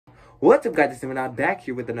What's up, guys? It's Simon back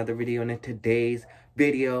here with another video, and in today's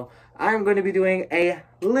video, I'm going to be doing a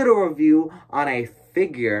little review on a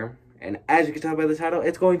figure, and as you can tell by the title,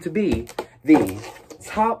 it's going to be the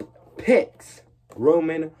Top Picks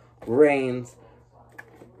Roman Reigns.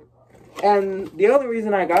 And the only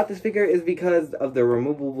reason I got this figure is because of the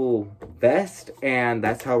removable vest, and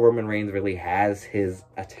that's how Roman Reigns really has his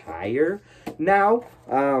attire now.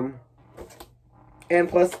 And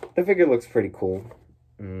plus, the figure looks pretty cool.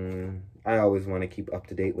 I always want to keep up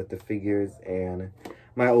to date with the figures, and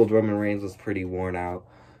my old Roman Reigns was pretty worn out.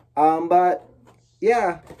 But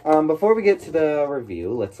yeah, before we get to the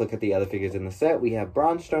review, let's look at the other figures in the set. We have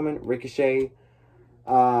Braun Strowman, Ricochet,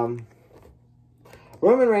 Roman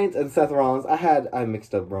Reigns, and Seth Rollins. I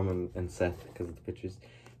mixed up Roman and Seth because of the pictures.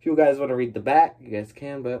 If you guys want to read the back, you guys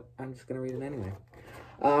can, but I'm just going to read it anyway.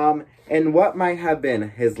 And what might have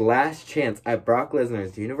been his last chance at Brock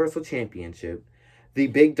Lesnar's Universal Championship, the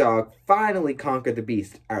big dog finally conquered the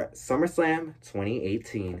beast at SummerSlam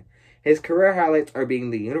 2018. His career highlights are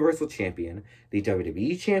being the Universal Champion, the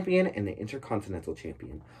WWE Champion, and the Intercontinental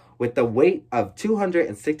Champion. With the weight of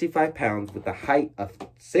 265 pounds with a height of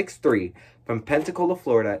 6'3", from Pensacola,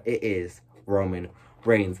 Florida, it is Roman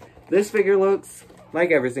Reigns. This figure looks like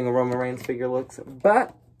every single Roman Reigns figure looks,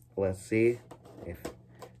 but let's see if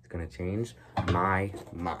it's going to change my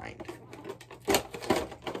mind.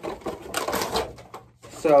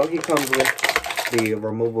 So he comes with the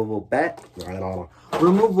removable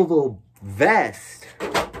vest.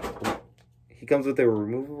 He comes with a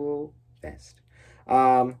removable vest.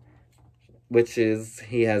 Which is,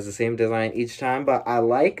 he has the same design each time, but I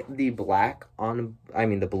like the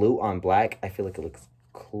the blue on black. I feel like it looks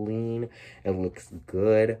clean. It looks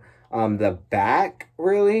good. The back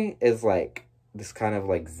really is like this kind of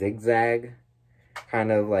like zigzag,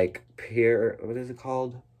 kind of like what is it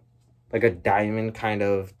called? Like a diamond kind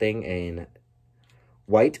of thing in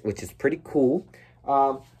white, which is pretty cool.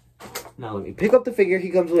 Now let me pick up the figure. He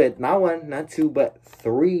comes with not one, not two, but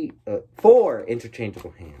four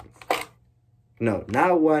interchangeable hands. No,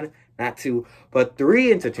 not one, not two, but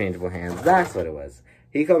 3 interchangeable hands. That's what it was.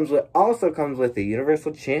 He also comes with the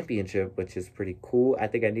Universal Championship, which is pretty cool. I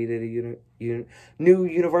think I needed a new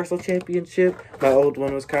Universal Championship. My old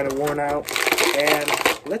one was kind of worn out. And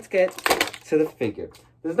let's get to the figure.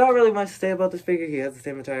 There's not really much to say about this figure. He has the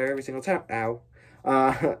same attire every single time.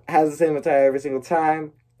 Has the same attire every single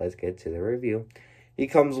time. Let's get to the review. He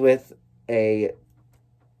comes with a...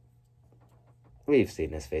 We've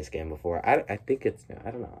seen this face scan before. I think it's new.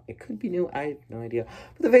 I don't know. It could be new. I have no idea.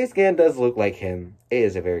 But the face scan does look like him. It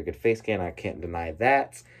is a very good face scan. I can't deny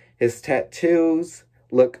that. His tattoos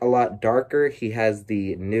look a lot darker. He has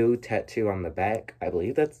the new tattoo on the back. I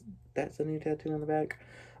believe that's a new tattoo on the back.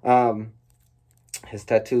 His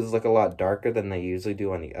tattoos look a lot darker than they usually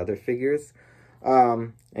do on the other figures.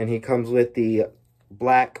 And he comes with the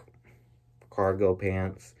black cargo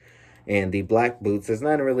pants and the black boots. There's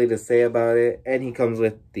nothing really to say about it. And he comes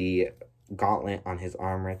with the gauntlet on his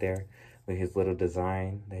arm right there with his little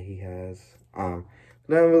design that he has. Nothing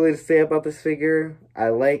really to say about this figure. I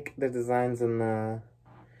like the designs and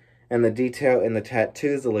the detail in the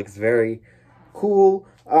tattoos. It looks very cool.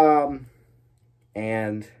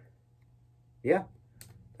 And yeah,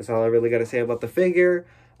 that's all I really got to say about the figure.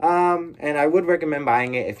 And I would recommend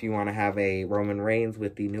buying it if you want to have a Roman Reigns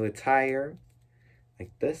with the new attire, like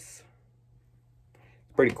this.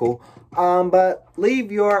 Pretty cool. But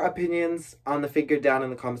leave your opinions on the figure down in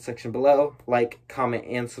the comment section below. Like, comment,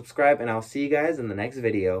 and subscribe, and I'll see you guys in the next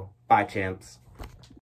video. Bye, champs.